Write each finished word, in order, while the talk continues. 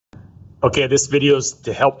Okay, this video is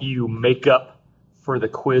to help you make up for the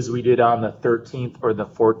quiz we did on the 13th or the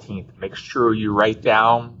 14th. Make sure you write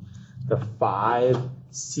down the 5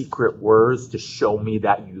 secret words to show me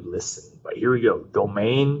that you listen. But here we go.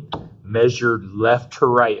 Domain measured left to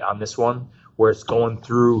right on this one, where it's going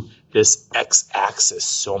through this x-axis.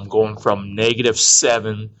 So I'm going from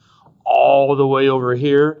 -7 all the way over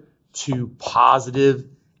here to positive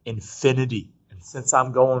infinity. And since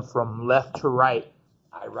I'm going from left to right,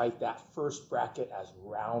 I write that first bracket as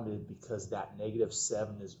rounded because that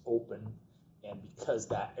 -7 is open, and because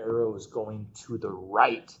that arrow is going to the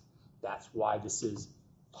right, that's why this is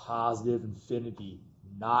positive infinity,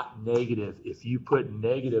 not negative. If you put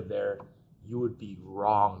negative there, you would be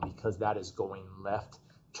wrong because that is going left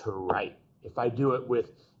to right. If I do it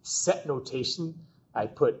with set notation, I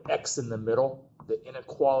put x in the middle. The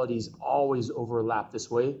inequalities always overlap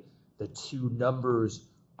this way. The two numbers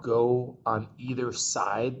go on either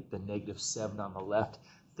side, the -7 on the left,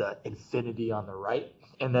 the infinity on the right,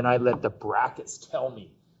 and then I let the brackets tell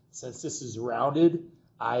me. Since this is rounded,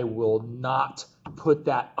 I will not put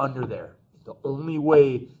that under there. The only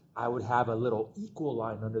way I would have a little equal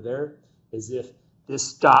line under there is if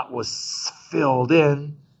this dot was filled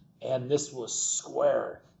in and this was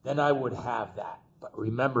square, then I would have that. But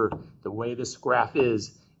remember, the way this graph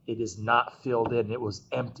is, it is not filled in, it was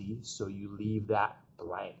empty, so you leave that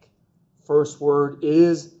blank. First word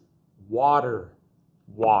is water.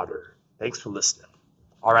 Water. Thanks for listening.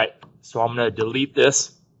 All right, so I'm going to delete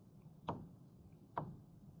this.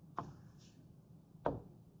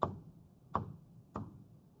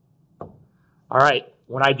 All right,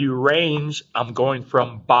 when I do range, I'm going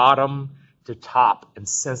from bottom to top. And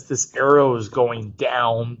since this arrow is going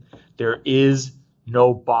down, there is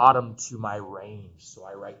no bottom to my range. So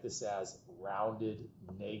I write this as rounded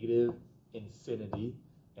negative infinity.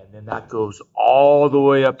 And then that goes all the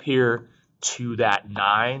way up here to that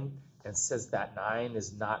 9. And since that 9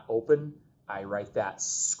 is not open, I write that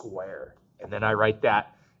square. And then I write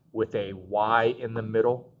that with a y in the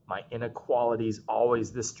middle. My inequality is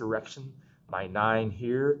always this direction. My 9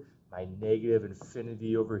 here, my negative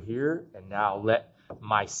infinity over here. And now let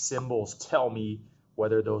my symbols tell me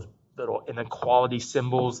whether those little inequality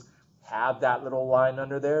symbols have that little line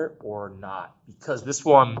under there or not. Because this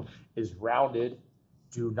one is rounded,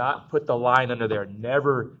 do not put the line under there.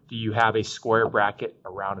 Never do you have a square bracket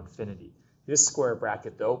around infinity. This square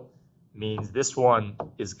bracket, though, means this one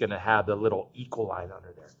is going to have the little equal line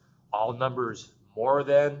under there. All numbers more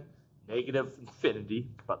than negative infinity,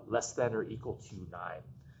 but less than or equal to 9.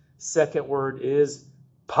 Second word is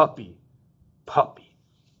puppy. Puppy.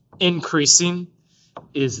 Increasing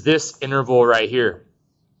is this interval right here.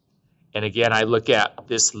 And again, I look at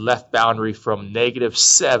this left boundary from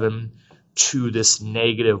 -7 to this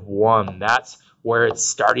 -1. That's where it's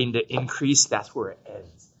starting to increase. That's where it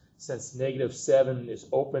ends. Since -7 is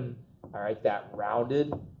open, I write that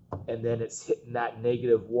rounded, and then it's hitting that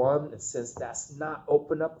 -1. And since that's not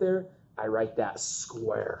open up there, I write that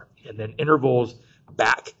square. And then intervals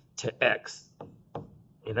back to x.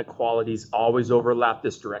 Inequalities always overlap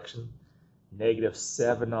this direction.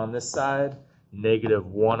 -7 on this side,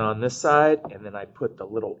 -1 on this side, and then I put the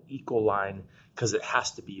little equal line because it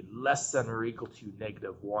has to be less than or equal to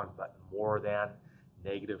 -1, but more than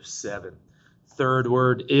 -7. Third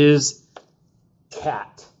word is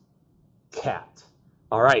cat. Cat.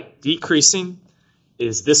 All right, decreasing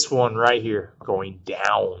is this one right here, going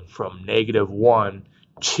down from -1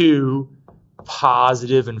 to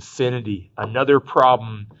positive infinity. Another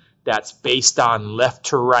problem that's based on left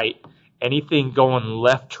to right. Anything going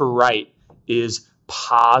left to right is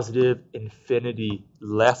positive infinity,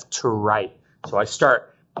 left to right. So I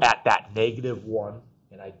start at that -1,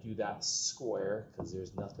 and I do that square because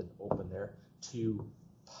there's nothing open there, to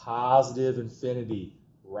positive infinity,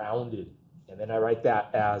 rounded. And then I write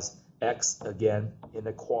that as x, again,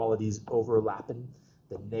 inequalities overlapping,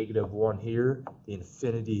 the -1 here, the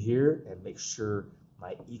infinity here, and make sure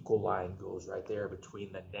my equal line goes right there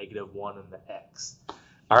between the -1 and the x.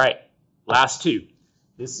 All right, last two.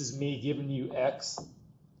 This is me giving you x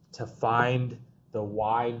to find the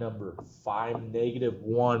y number. Find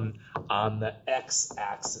 -1 on the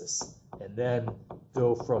x-axis, and then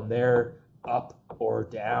go from there up or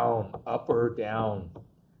down, up or down.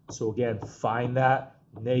 So again, find that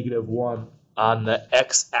 -1 on the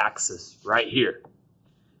x-axis right here.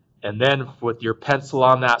 And then with your pencil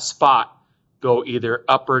on that spot, go either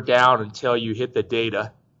up or down until you hit the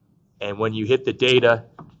data. And when you hit the data,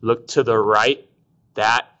 look to the right.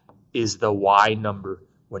 That is the y number.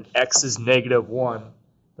 When x is -1,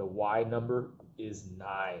 the y number is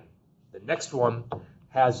 9. The next one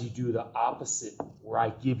has you do the opposite, where I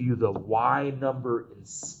give you the y number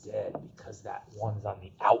instead, because that one's on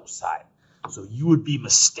the outside. So you would be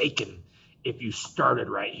mistaken if you started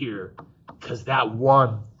right here, because that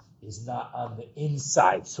 1 is not on the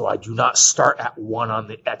inside. So I do not start at 1 on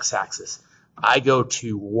the x-axis. I go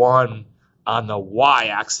to 1 on the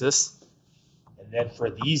y-axis. And then for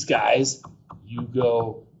these guys, you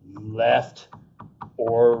go left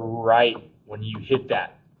or right when you hit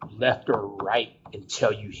that. Left or right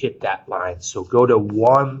until you hit that line. So go to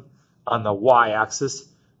 1 on the y-axis.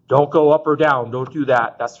 Don't go up or down. Don't do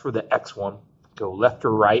that. That's for the x one. Go left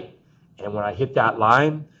or right. And when I hit that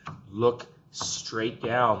line, look straight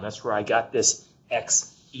down. That's where I got this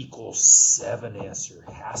x equals 7 answer.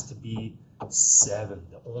 It has to be 7.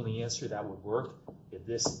 The only answer that would work if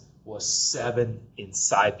this was 7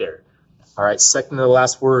 inside there. All right, second to the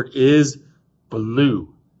last word is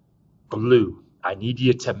blue. Blue. I need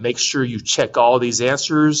you to make sure you check all these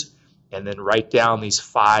answers and then write down these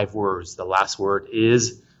 5 words. The last word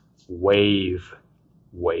is wave.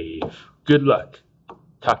 Wave. Good luck.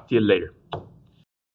 Talk to you later.